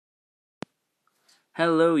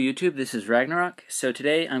Hello YouTube, this is Ragnarok. So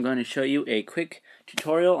today I'm going to show you a quick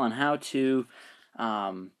tutorial on how to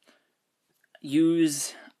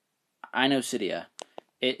use iNoCydia.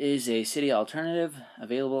 It is a Cydia alternative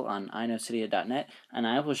available on iNoCydia.net, and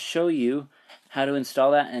I will show you how to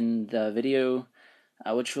install that in the video,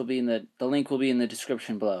 which will be in the link will be in the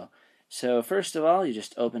description below. So first of all, you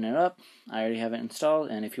just open it up. I already have it installed,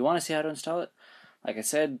 and if you want to see how to install it, like I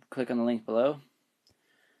said, click on the link below.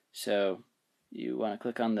 So you want to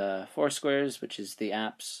click on the four squares, which is the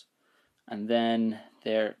apps, and then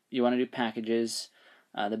there you want to do packages.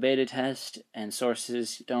 The beta test and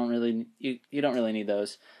sources you don't really need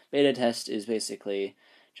those. Beta test is basically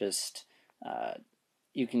just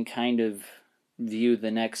you can kind of view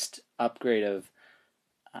the next upgrade of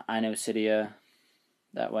iNoCydia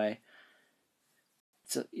that way.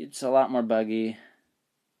 It's a lot more buggy.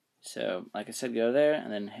 So like I said, go there and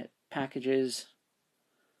then hit packages.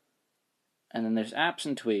 And then there's apps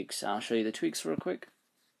and tweaks. I'll show you the tweaks real quick.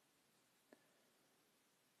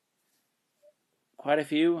 Quite a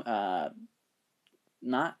few.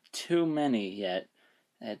 Not too many yet.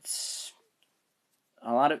 It's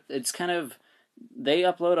kind of, they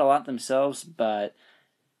upload a lot themselves, but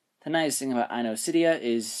the nice thing about iNoCydia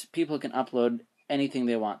is people can upload anything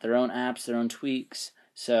they want, their own apps, their own tweaks.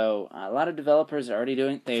 So a lot of developers are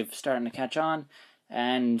already they've starting to catch on.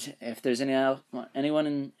 And if there's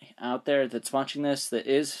anyone out there that's watching this that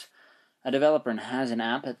is a developer and has an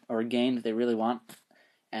app or a game that they really want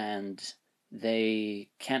and they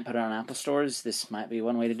can't put it on Apple stores, this might be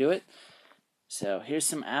one way to do it. So here's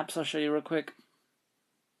some apps I'll show you real quick.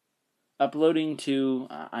 Uploading to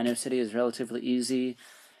iNoCydia is relatively easy.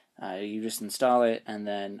 You just install it and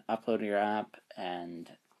then upload your app, and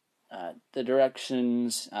the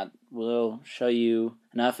directions will show you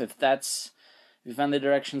enough. If you find the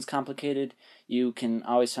directions complicated, you can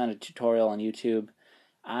always find a tutorial on YouTube.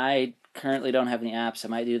 I currently don't have any apps. I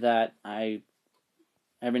might do that.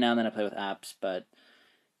 Every now and then I play with apps, but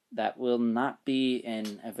that will not be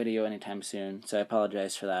in a video anytime soon, so I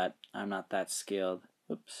apologize for that. I'm not that skilled.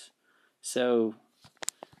 Oops.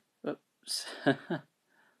 Oops.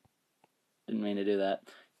 Didn't mean to do that.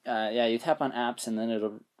 Yeah, you tap on apps, and then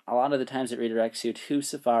a lot of the times it redirects you to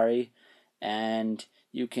Safari, and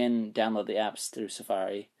you can download the apps through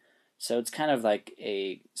Safari. So it's kind of like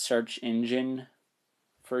a search engine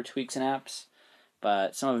for tweaks and apps,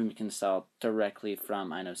 but some of them you can install directly from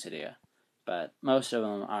iNoCydia. But most of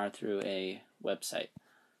them are through a website.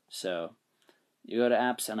 So you go to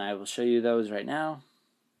apps, and I will show you those right now.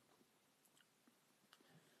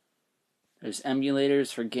 There's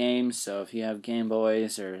emulators for games, so if you have Game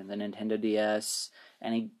Boys or the Nintendo DS,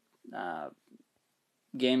 any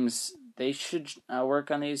games, they should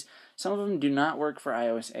work on these. Some of them do not work for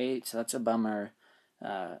iOS 8, so that's a bummer.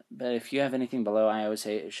 But if you have anything below iOS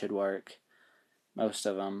 8, it should work. Most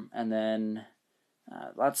of them. And then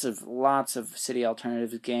lots of Cydia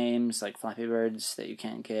alternative games like Flappy Birds that you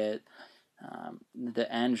can't get.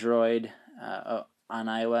 The Android on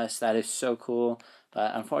iOS, that is so cool.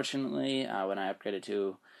 But unfortunately, when I upgraded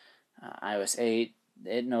to iOS 8,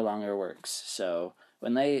 it no longer works. So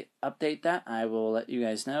when they update that, I will let you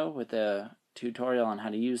guys know with a tutorial on how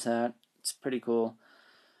to use that. It's pretty cool.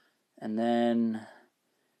 And then,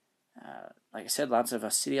 like I said, lots of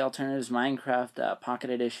Cydia alternatives, Minecraft, Pocket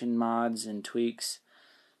Edition mods and tweaks.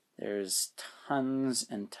 There's tons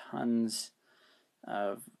and tons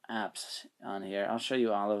of apps on here. I'll show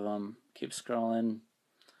you all of them. Keep scrolling.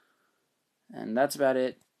 And that's about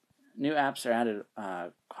it. New apps are added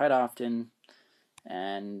quite often.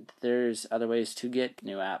 And there's other ways to get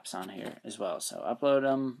new apps on here as well. So upload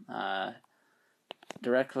them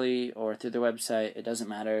directly or through their website. It doesn't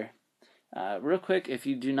matter. Real quick, if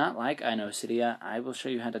you do not like iNoCydia, I will show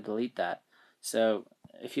you how to delete that. So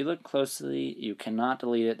if you look closely, you cannot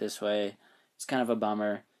delete it this way. It's kind of a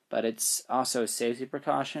bummer, but it's also a safety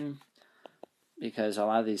precaution because a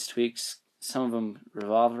lot of these tweaks, some of them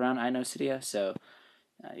revolve around iNoCydia. So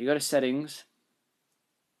you go to Settings.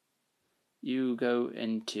 You go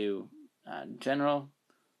into General,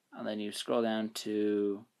 and then you scroll down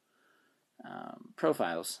to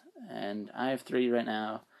Profiles, and I have 3 right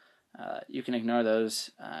now. You can ignore those.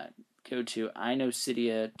 Go to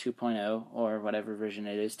iNoCydia 2.0 or whatever version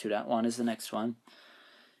it is. 2.1 is the next one,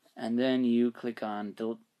 and then you click on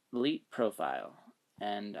Delete Profile,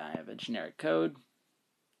 and I have a generic code.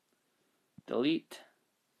 Delete.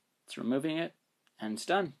 It's removing it, and it's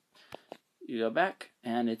done. You go back,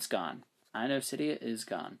 and it's gone. iNoCydia is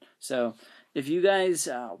gone. So if you guys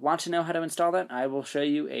want to know how to install that, I will show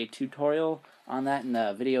you a tutorial on that in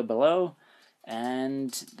the video below.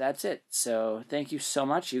 And that's it. So thank you so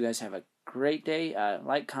much. You guys have a great day.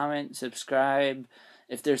 Like, comment, subscribe.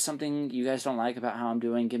 If there's something you guys don't like about how I'm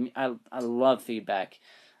doing, give me. I love feedback.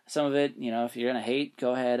 Some of it, if you're gonna hate,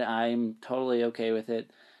 go ahead. I'm totally okay with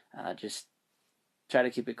it. Just try to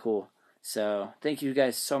keep it cool. So thank you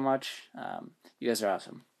guys so much. You guys are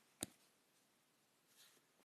awesome.